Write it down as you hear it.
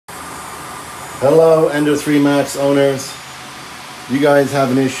Hello Ender 3 Max owners. You guys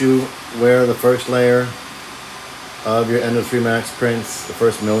have an issue where the first layer of your Ender 3 Max prints, the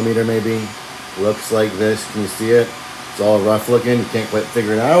first millimeter maybe, looks like this. Can you see it? It's all rough looking. You can't quite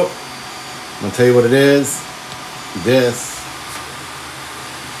figure it out. I'm going to tell you what it is. This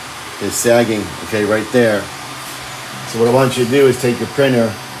is sagging, okay, right there. So what I want you to do is take your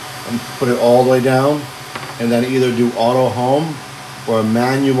printer and put it all the way down and then either do auto home or a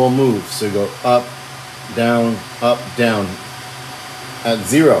manual move. So go up, down, at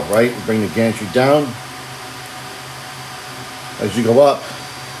 0, right? Bring the gantry down. As you go up,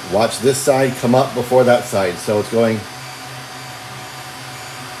 watch this side come up before that side. So it's going,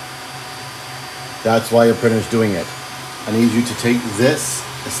 that's why your printer's doing it. I need you to take this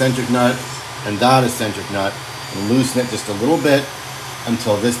eccentric nut and that eccentric nut and loosen it just a little bit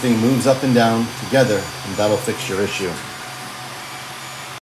until this thing moves up and down together, and that'll fix your issue.